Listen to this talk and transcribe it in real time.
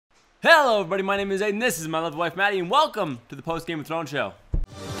Hello everybody, my name is Aiden, this is my lovely wife Maddie, and welcome to the post Game of Thrones show.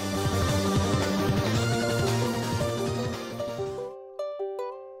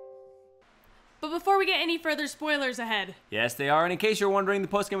 But before we get any further, spoilers ahead. Yes, they are, and in case you're wondering, the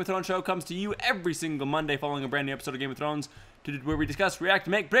post Game of Thrones show comes to you every single Monday following a brand new episode of Game of Thrones, where we discuss, react,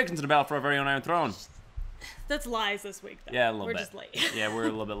 and make predictions in a battle for our very own Iron Throne. That's lies this week, though. Yeah, a little bit. We're just late. Yeah, we're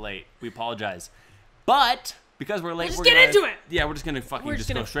a little bit late. We apologize. But, because we're late, Let's we're get gonna, into it! Yeah, we're just gonna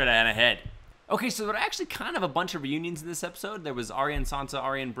go straight ahead. Okay, so there are actually kind of a bunch of reunions in this episode. There was Arya and Sansa,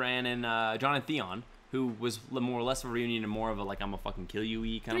 Arya and Bran, and Jon and Theon, who was more or less of a reunion and more of a, like, I'm gonna fucking kill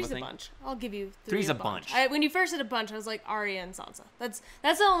you-y kind of a thing. Three's a bunch. I'll give you Three's a bunch. When you first said a bunch, I was like, Arya and Sansa. That's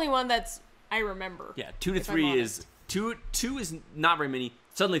the only one I remember. Yeah, 2 to 3 is... Two is not very many.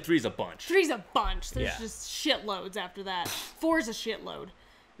 Suddenly 3's a bunch. 3's a bunch. There's just shitloads after that. 4's a shitload.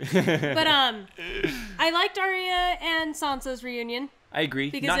 But, I liked Arya and Sansa's reunion. I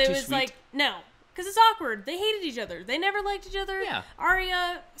agree. Because not it too was sweet. like, no. Because it's awkward. They hated each other. They never liked each other. Yeah.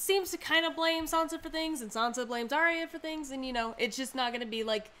 Arya seems to kind of blame Sansa for things, and Sansa blames Arya for things, and, it's just not going to be,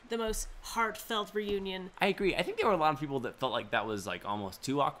 like, the most heartfelt reunion. I agree. I think there were a lot of people that felt like that was, like, almost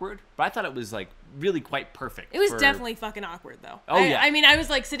too awkward, but I thought it was, like, really quite perfect. It was definitely fucking awkward, though. Oh, yeah. I mean, I was,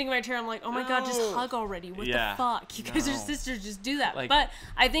 like, sitting in my chair, I'm like, oh my god, just hug already. What the fuck? You guys are sisters, just do that. Like, but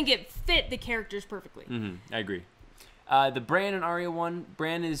I think it fit the characters perfectly. I agree. The Bran and Arya one,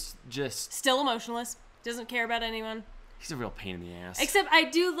 Bran is just... Still emotionless. Doesn't care about anyone. He's a real pain in the ass. Except I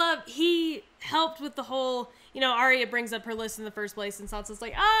do love, he helped with the whole, Arya brings up her list in the first place, and Sansa's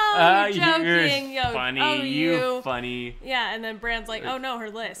like, oh, you're joking. You're funny. You funny. Yeah, and then Bran's like, oh no, her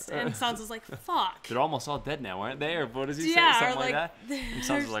list. And Sansa's like, fuck. They're almost all dead now, aren't they? Or what does he say? Yeah, Something like that? And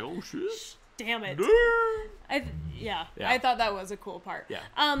Sansa's like, oh shit. Damn it. Yeah, I thought that was a cool part. Yeah.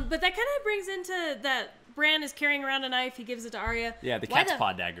 But that kind of brings into that Bran is carrying around a knife, he gives it to Arya. Yeah, the cat's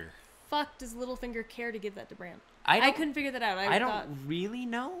paw dagger. Fuck does Littlefinger care to give that to Bran? I couldn't figure that out. I don't really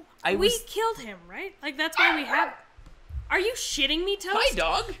know. We killed him, right? Like, that's why we have... Are you shitting me, Toast? Hi,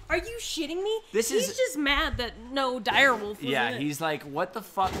 dog. Are you shitting me? He's just mad that no direwolf was in it. He's like, what the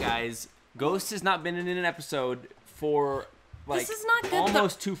fuck, guys? Ghost has not been in an episode for, like, this is not good,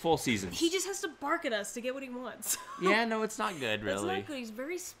 almost 2 full seasons. He just has to bark at us to get what he wants. Yeah, no, it's not good, really. It's not good. He's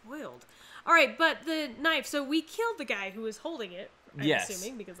very spoiled. All right, but the knife. So we killed the guy who was holding it. I'm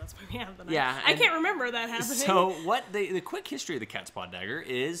assuming, because that's why we have the knife. Yeah. I can't remember that happening. So what the quick history of the cat's paw dagger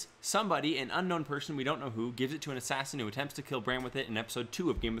is somebody, an unknown person, we don't know who, gives it to an assassin who attempts to kill Bran with it in episode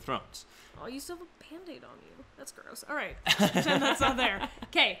 2 of Game of Thrones. Oh, you still have a Band-Aid on you. That's gross. All right. Pretend that's not there.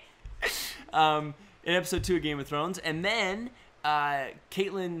 Okay. In episode 2 of Game of Thrones. And then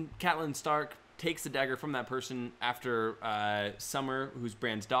Catelyn Stark takes the dagger from that person after Summer, who's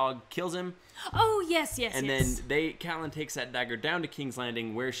Bran's dog, kills him. Oh, yes. And then Catelyn takes that dagger down to King's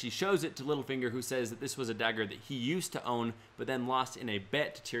Landing, where she shows it to Littlefinger, who says that this was a dagger that he used to own, but then lost in a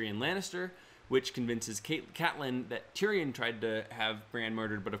bet to Tyrion Lannister, which convinces Catelyn that Tyrion tried to have Bran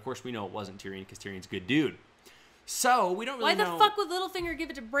murdered, but of course we know it wasn't Tyrion, because Tyrion's a good dude. So, we don't really know... Why the fuck would Littlefinger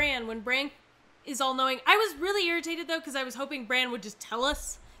give it to Bran when Bran is all-knowing? I was really irritated, though, because I was hoping Bran would just tell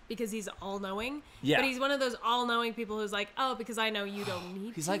us, because he's all-knowing. Yeah. But he's one of those all-knowing people who's like, oh, because I know you don't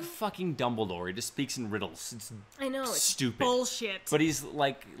need He's to. like fucking Dumbledore. He just speaks in riddles. I know, it's stupid. bullshit. But he's,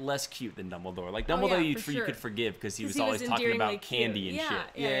 like, less cute than Dumbledore. Like, Dumbledore you could forgive, because he was always talking about candy and shit.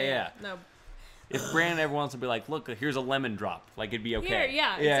 Yeah. No. If Bran ever wants to be like, look, here's a lemon drop, like, it'd be okay. Here,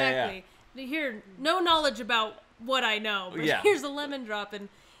 exactly. Here, no knowledge about what I know, but here's a lemon drop, and,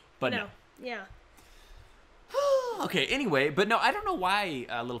 no. Yeah. Okay, anyway, but no, I don't know why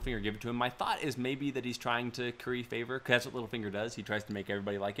Littlefinger gave it to him. My thought is maybe that he's trying to curry favor, because that's what Littlefinger does. He tries to make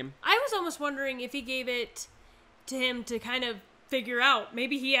everybody like him. I was almost wondering if he gave it to him to kind of figure out.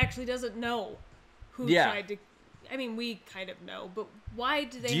 Maybe he actually doesn't know who tried to... I mean, we kind of know, but why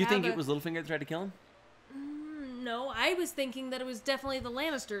do they Do you think it was Littlefinger that tried to kill him? No, I was thinking that it was definitely the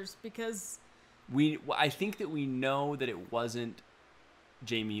Lannisters, because... I think that we know that it wasn't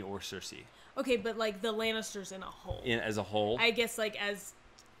Jaime or Cersei. Okay, but, like, the Lannisters in a whole. As a whole? I guess, like, as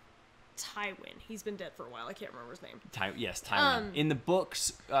Tywin. He's been dead for a while. I can't remember his name. Yes, Tywin. In the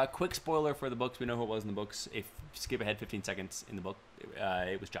books, quick spoiler for the books, we know who it was in the books. If skip ahead 15 seconds in the book,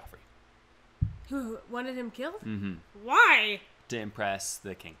 it was Joffrey. Who wanted him killed? Mm-hmm. Why? To impress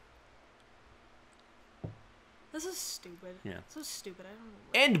the king. This is stupid. Yeah. So stupid. I don't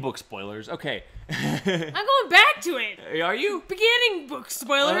know. End book spoilers. Okay. I'm going back to it. Are you? Beginning book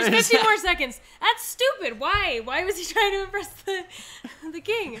spoilers. 15 more seconds. That's stupid. Why? Why was he trying to impress the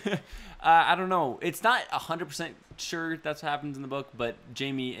king? I don't know. It's not 100% sure that's what happens in the book, but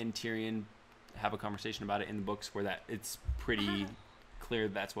Jaime and Tyrion have a conversation about it in the books where that it's pretty clear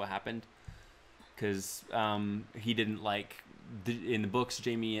that's what happened. Because he didn't like... in the books,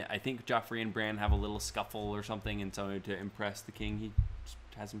 Jaime, I think Joffrey and Bran have a little scuffle or something, and so to impress the king, he just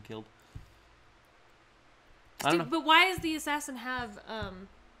has him killed. I don't know. But why does the assassin have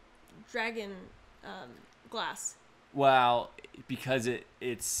dragon glass? Well, because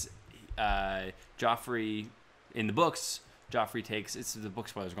it's Joffrey in the books. Joffrey takes the book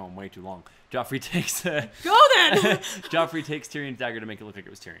spoilers are going way too long. Joffrey takes go then. Joffrey takes Tyrion's dagger to make it look like it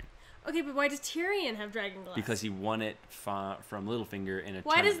was Tyrion. Okay, but why does Tyrion have dragon glass? Because he won it from Littlefinger in a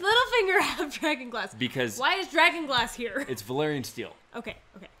Why tournament. does Littlefinger have dragon glass? Because why is dragon glass here? It's Valyrian steel. Okay.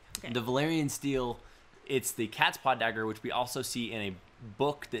 The Valyrian steel, it's the cat's paw dagger, which we also see in a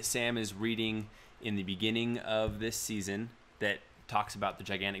book that Sam is reading in the beginning of this season that talks about the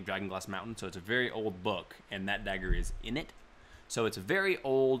gigantic dragonglass mountain. So it's a very old book, and that dagger is in it. So it's a very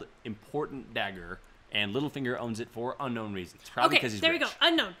old, important dagger, and Littlefinger owns it for unknown reasons. Probably because he's rich. There we go.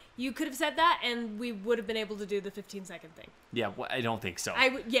 Unknown. You could have said that, and we would have been able to do the 15-second thing. Yeah, well, I don't think so.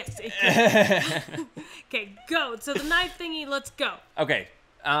 Yes, it could. Okay, go. So the knife thingy, let's go. Okay.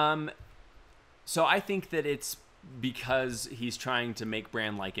 So I think that it's because he's trying to make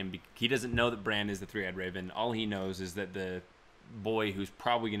Bran like him. He doesn't know that Bran is the three-eyed raven. All he knows is that the boy who's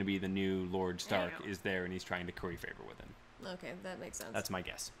probably going to be the new Lord Stark is there, and he's trying to curry favor with him. Okay, that makes sense. That's my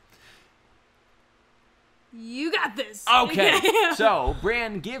guess. You got this. Okay, so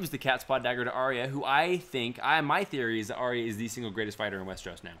Bran gives the cat's paw dagger to Arya, who my theory is that Arya is the single greatest fighter in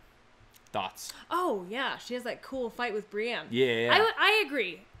Westeros now. Thoughts? Oh, yeah, she has that cool fight with Brienne. Yeah. I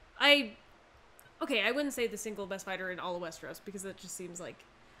agree. I wouldn't say the single best fighter in all of Westeros, because that just seems like,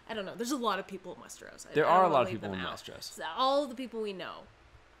 I don't know, there's a lot of people in Westeros. There are a lot of people in Westeros. So all the people we know.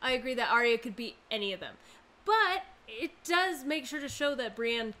 I agree that Arya could beat any of them. But it does make sure to show that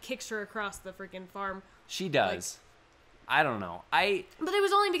Brienne kicks her across the freaking farm. She does. I don't know. But it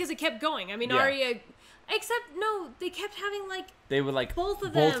was only because it kept going. I mean, Arya... Except, no, they kept having, They would, both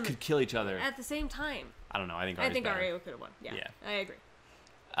of them... Both could kill each other. At the same time. I don't know. I think Arya could have won. Yeah. I agree.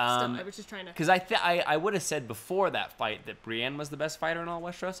 Still, I was just trying to... Because I would have said before that fight that Brienne was the best fighter in all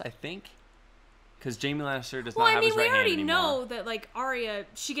Westeros, I think. Because Jaime Lannister does not have his right hand anymore. We already know that, Arya,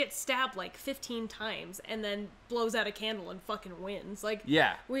 she gets stabbed, 15 times and then blows out a candle and fucking wins.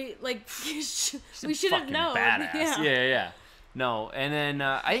 Yeah. We should have known. Badass. Yeah. No, and then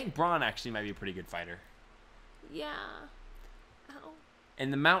I think Bronn actually might be a pretty good fighter. Yeah. Ow.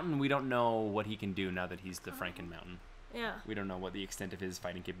 And the Mountain, we don't know what he can do now that he's the Franken Mountain. Yeah. We don't know what the extent of his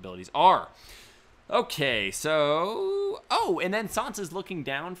fighting capabilities are. Okay, so... Oh, and then Sansa's looking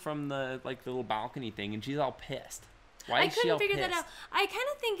down from the little balcony thing, and she's all pissed. Why is she all pissed? I couldn't figure that out. I kind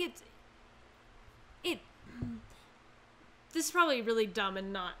of think this is probably really dumb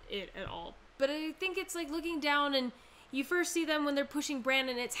and not it at all. But I think it's looking down, and you first see them when they're pushing Bran,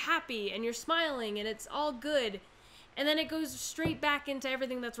 and it's happy, and you're smiling, and it's all good. And then it goes straight back into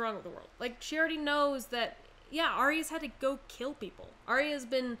everything that's wrong with the world. She already knows that, Arya's had to go kill people. Arya's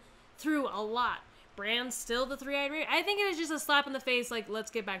been through a lot. Bran's still the three-eyed raven. I think it was just a slap in the face,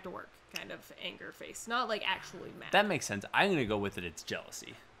 let's get back to work kind of anger face. Not, actually mad. That makes sense. I'm going to go with it. It's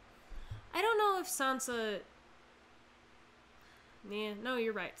jealousy. I don't know if Sansa... Yeah, no,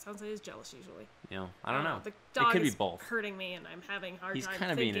 you're right. Sansa is jealous usually. I don't know. The dog it could is be both. Hurting me, and I'm having a hard time He's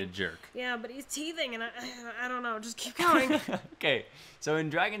kind of being a jerk. Yeah, but he's teething, and I don't know. Just keep going. Okay, so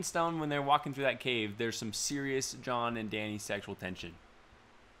in Dragonstone, when they're walking through that cave, there's some serious Jon and Dany sexual tension.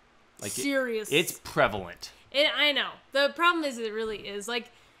 Serious. It's prevalent. I know. The problem is it really is. They're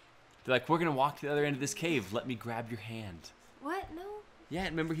like, we're going to walk to the other end of this cave. Let me grab your hand. What? No. Yeah,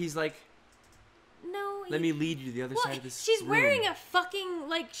 remember he's like... No. Let me lead you to the other side of this She's room. wearing a fucking...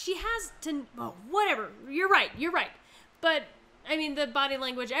 she has to... Oh, whatever. You're right. But, I mean, the body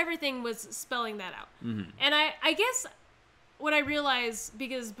language, everything was spelling that out. Mm-hmm. And I guess... What I realized,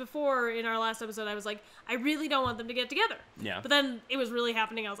 because before in our last episode, I was like, I really don't want them to get together. Yeah. But then it was really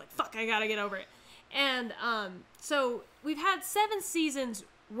happening. I was like, fuck, I gotta get over it. And so we've had 7 seasons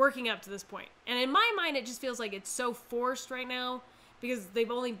working up to this point. And in my mind, it just feels like it's so forced right now because they've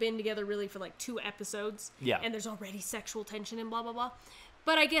only been together really for 2 episodes. Yeah. And there's already sexual tension and blah, blah, blah.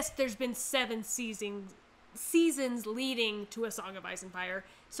 But I guess there's been 7 seasons leading to A Song of Ice and Fire,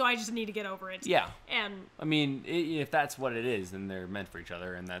 so I just need to get over it. Yeah. And I mean, if that's what it is, then they're meant for each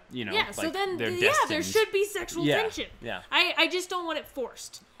other, and that, so then, they're destined. there should be sexual tension. Yeah. I just don't want it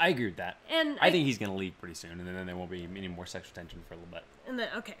forced. I agree with that. And I think he's going to leave pretty soon, and then there won't be any more sexual tension for a little bit. And then,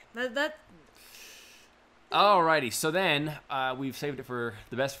 okay. That Alrighty, so then we've saved it for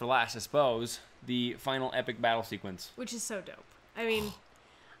the best for last, I suppose. The final epic battle sequence. Which is so dope. I mean,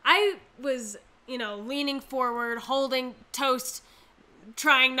 I was... leaning forward, holding toast,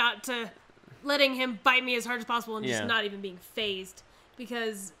 trying not to, letting him bite me as hard as possible and just Yeah. not even being phased,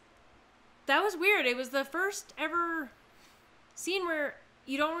 because that was weird. It was the first ever scene where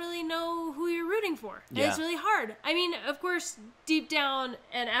you don't really know who you're rooting for. And it's Yeah. really hard. I mean, of course, deep down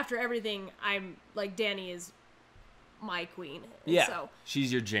and after everything, I'm like, Dani is my queen. And Yeah, so,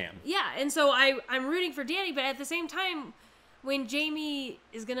 she's your jam. yeah, and so I'm rooting for Dani, but at the same time, when Jaime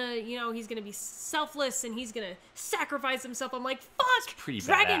is gonna, he's gonna be selfless and he's gonna sacrifice himself, I'm like, fuck, pretty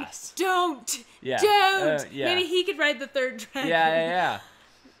dragon, badass. don't, Yeah. don't. Yeah. Maybe he could ride the third dragon. Yeah.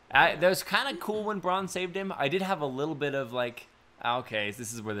 That was kind of cool when Bronn saved him. I did have a little bit of like, okay,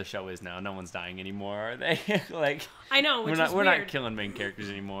 this is where the show is now. No one's dying anymore, are they? Like, I know, which we're is not weird. killing main characters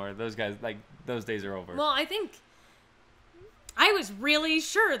anymore. Those guys, like, those days are over. Well, I think I was really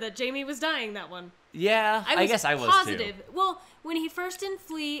sure that Jaime was dying that one. Yeah, I guess I was positive. too. Well, when he first didn't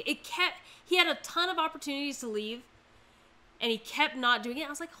flee, he had a ton of opportunities to leave, and he kept not doing it. I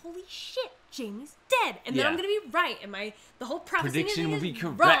was like, holy shit, Jaime's dead, and then Yeah. I'm gonna be right, and the whole prophecy Prediction thing will be is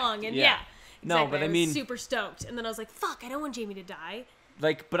correct. wrong, and Yeah. No, exactly. but I was mean- super stoked, and then I was like, fuck, I don't want Jaime to die.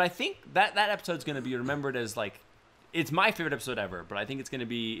 Like, but I think that episode's gonna be remembered as like, it's my favorite episode ever. But I think it's gonna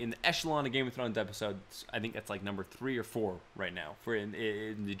be in the echelon of Game of Thrones episodes. I think that's like number 3 or 4 right now for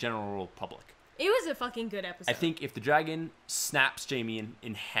in the general public. It was a fucking good episode. I think if the dragon snaps Jaime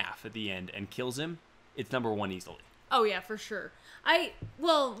in half at the end and kills him, it's number 1 easily. Oh yeah, for sure.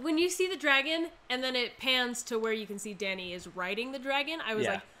 Well, when you see the dragon and then it pans to where you can see Dani is riding the dragon, I was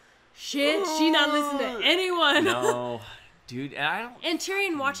Yeah. like, shit, she not listening to anyone. No, dude, and I don't. And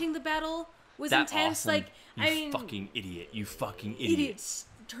Tyrion watching the battle was That intense. awesome. Like, You I mean, fucking idiot. You fucking idiot. idiots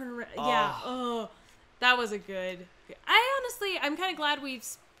turn around. Yeah. Oh, that was a good. I'm kind of glad we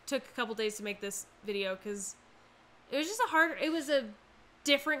took a couple days to make this video because it was just it was a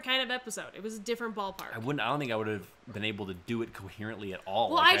different kind of episode. It was a different ballpark. I don't think I would have been able to do it coherently at all.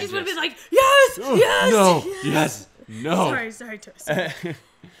 Well, Like, I just would have been like, yes, yes, no, yes. no. Sorry, Toast.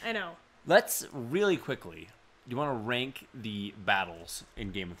 I know. Let's really quickly. You want to rank the battles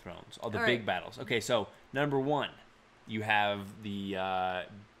in Game of Thrones, all the All big right. battles. Okay, so number 1, you have the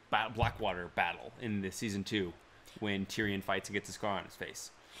Blackwater battle in the season 2 when Tyrion fights and gets a scar on his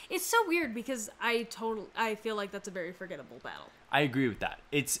face. It's so weird because I feel like that's a very forgettable battle. I agree with that.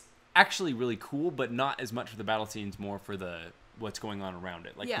 It's actually really cool, but not as much for the battle scenes, more for what's going on around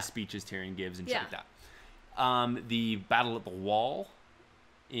it, like Yeah. the speeches Tyrion gives and shit Yeah. like that. The battle at the wall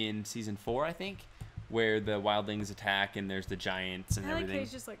in season 4, I think, where the wildlings attack and there's the giants and I like how everything.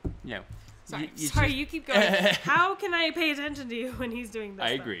 he's just like, You know, sorry, you sorry, just- you keep going. How can I pay attention to you when he's doing this?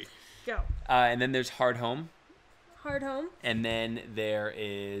 I stuff? agree. Go. And then there's Hard Home, Hard Home. and then there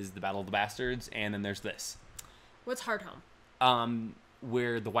is the Battle of the Bastards, and then there's this, What's Hard Home?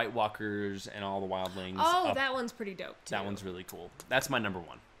 where the White Walkers and all the wildlings. Oh, that one's pretty dope too. That one's really cool. That's my number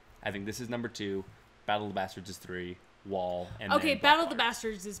 1. I think this is number 2. Battle of the Bastards is 3. Wall and Okay, then Battle of the Blackwater.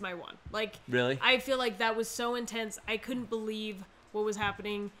 Bastards is my one. Like, Really? I feel like that was so intense. I couldn't believe what was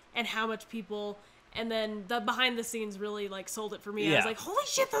happening and how much people. And then the behind the scenes really like sold it for me. I Yeah. was like, holy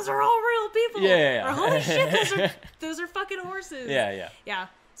shit, those are all real people. Yeah. Or holy shit, those are fucking horses. Yeah. Yeah.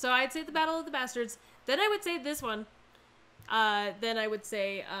 So I'd say the Battle of the Bastards. Then I would say this one. Then I would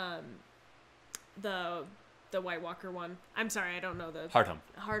say the White Walker one. I'm sorry, I don't know the Hard Home.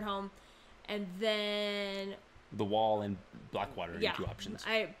 Hard Home. And then The Wall and Blackwater are yeah, your 2 options.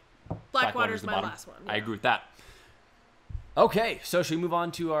 Blackwater's the my bottom. last one. I yeah. agree with that. Okay, so should we move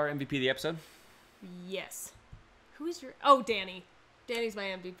on to our MVP of the episode? Yes. Who is your? Oh, Dani. Dani's my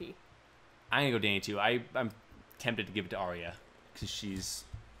MVP. I'm gonna go Dani too. I'm tempted to give it to Arya because she's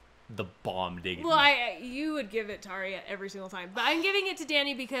the bomb diggity. Well, you would give it to Arya every single time, but I'm giving it to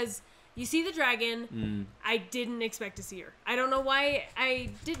Dani because you see the dragon. I didn't expect to see her. I don't know why I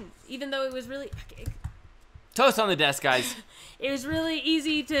didn't, even though it was really. Toast on the desk, guys. It was really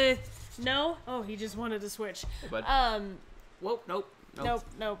easy to know. Oh, he just wanted to switch. Hey, bud. Whoa, nope.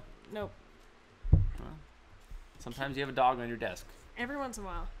 Nope. Sometimes you have a dog on your desk. Every once in a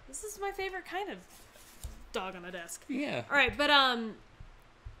while. This is my favorite kind of dog on a desk. Yeah. All right, but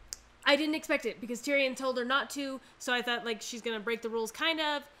I didn't expect it because Tyrion told her not to, so I thought like she's gonna break the rules, kind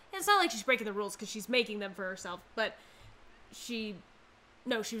of. It's not like she's breaking the rules because she's making them for herself, but she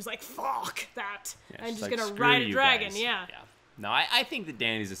was like, fuck that. Yeah, I'm she's just like, gonna "Screw ride a you dragon, guys." yeah. No, I think that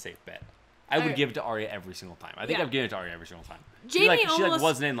Dani's a safe bet. I would give it to Arya every single time. I think Yeah. I've given it to Arya every single time. Jaime she almost-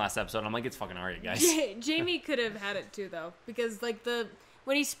 wasn't in last episode. I'm like, it's fucking Arya, guys. Jaime could have had it too, though, because like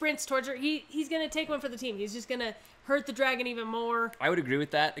when he sprints towards her, he's gonna take one for the team. He's just gonna hurt the dragon even more. I would agree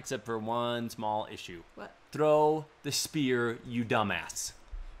with that, except for one small issue. What? Throw the spear, you dumbass.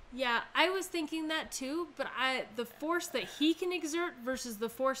 Yeah, I was thinking that too, but the force that he can exert versus the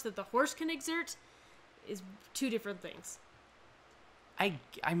force that the horse can exert is two different things. I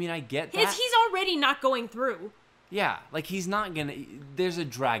mean, I get that. He's already not going through. Yeah, like he's not gonna. There's a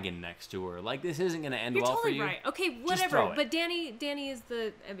dragon next to her. Like this isn't gonna end You're well totally for you. right. Okay, Just whatever. throw it. But Danny is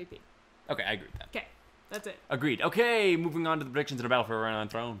the MVP. Okay, I agree with that. Okay, that's it. Agreed. Okay, moving on to the predictions in the battle for Iron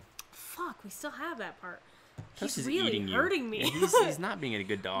Throne. Fuck, we still have that part. Toast He's is really eating you. hurting me. Yeah, he's not being a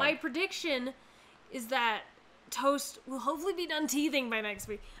good dog. My prediction is that Toast will hopefully be done teething by next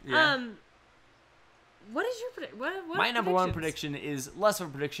week. Yeah. What is your prediction? What My number one prediction is less of a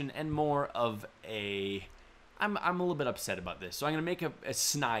prediction and more of a. I'm a little bit upset about this, so I'm gonna make a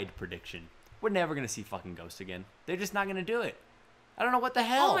snide prediction. We're never gonna see fucking Ghost again. They're just not gonna do it. I don't know what the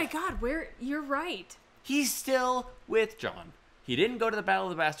hell. Oh my god, you're right. He's still with Jon. He didn't go to the Battle of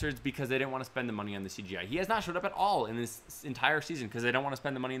the Bastards because they didn't want to spend the money on the CGI. He has not showed up at all in this entire season because they don't want to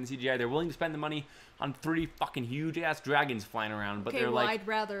spend the money on the CGI. They're willing to spend the money on 3 fucking huge-ass dragons flying around, but Okay, they're well, like I'd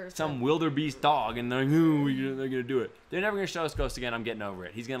rather some wildebeest dog, and they're like, ooh, they're going to do it. They're never going to show us Ghost again. I'm getting over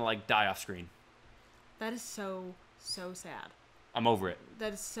it. He's going to, like, die off screen. That is so sad. I'm over it.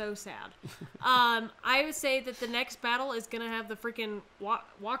 That is so sad. I would say that the next battle is going to have the freaking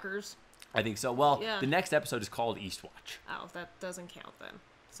walkers. I think so. Well, Yeah. The next episode is called Eastwatch. Oh, that doesn't count then.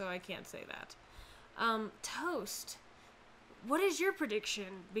 So I can't say that. Toast. What is your prediction?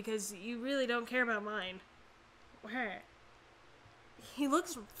 Because you really don't care about mine. He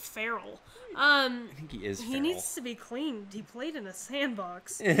looks feral. I think he is feral. He needs to be cleaned. He played in a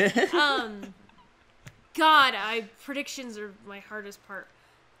sandbox. God, predictions are my hardest part.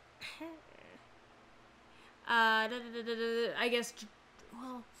 I guess,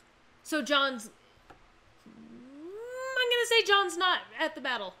 well, so Jon's, I'm gonna say Jon's not at the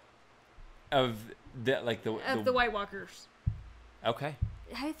battle. Of the White Walkers. Okay.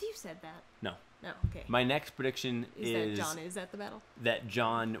 Have you said that? No. No, okay. My next prediction is that Jon is at the battle? That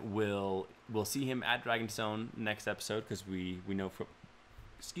Jon we'll see him at Dragonstone next episode because we know from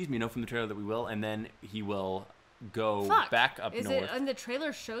the trailer that we will, and then he will go back up north. Is it and the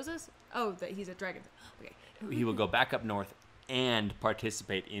trailer shows us? Oh, that he's at Dragonstone. Okay. He will go back up north and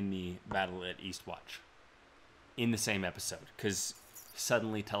participate in the battle at Eastwatch in the same episode because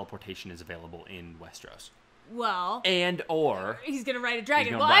suddenly teleportation is available in Westeros. Well, or he's gonna ride a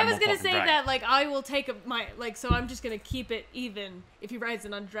dragon. Well, I was gonna say that I will take so I'm just gonna keep it even. If he rides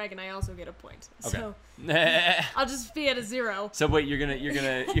an on dragon, I also get a point. Okay. So I'll just be at a 0. So wait, you're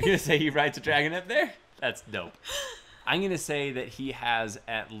gonna say he rides a dragon up there? That's dope. I'm gonna say that he has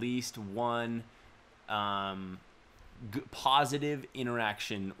at least one positive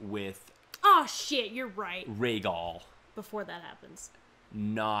interaction with. Oh shit, you're right. Rhaegal. Before that happens.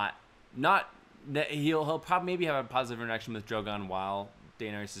 He'll probably maybe have a positive interaction with Drogon while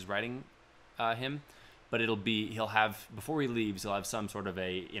Daenerys is riding him, but he'll have before he leaves he'll have some sort of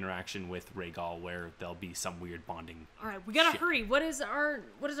a interaction with Rhaegal where there'll be some weird bonding. All right, we gotta hurry. What is our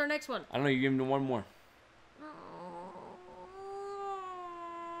next one? I don't know. You give him one more.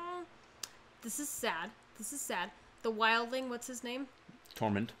 This is sad. The wildling, what's his name?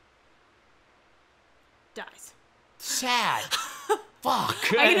 Tormund. Dies. Sad. Fuck.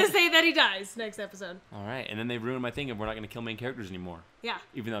 I'm gonna say that he dies next episode. All right, and then they ruin my thing of we're not gonna kill main characters anymore. Yeah.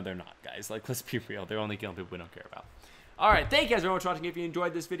 Even though they're not, guys. Like, let's be real. They're only killing people we don't care about. All right, thank you guys very much for watching. If you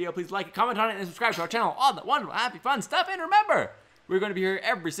enjoyed this video, please like it, comment on it, and subscribe to our channel. All that wonderful, happy, fun stuff. And remember, we're going to be here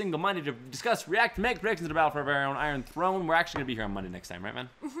every single Monday to discuss, react, make predictions of the battle for our very own Iron Throne. We're actually going to be here on Monday next time, right, man?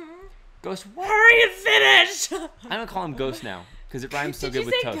 Mm-hmm. Ghost, what? Hurry and finish! I'm going to call him Ghost now, because it rhymes so good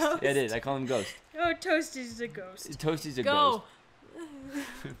with Toast. Ghost? Yeah, it is. I call him Ghost. Oh, Toasty's a ghost. Toasty's a Go. ghost.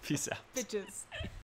 Peace out. Bitches.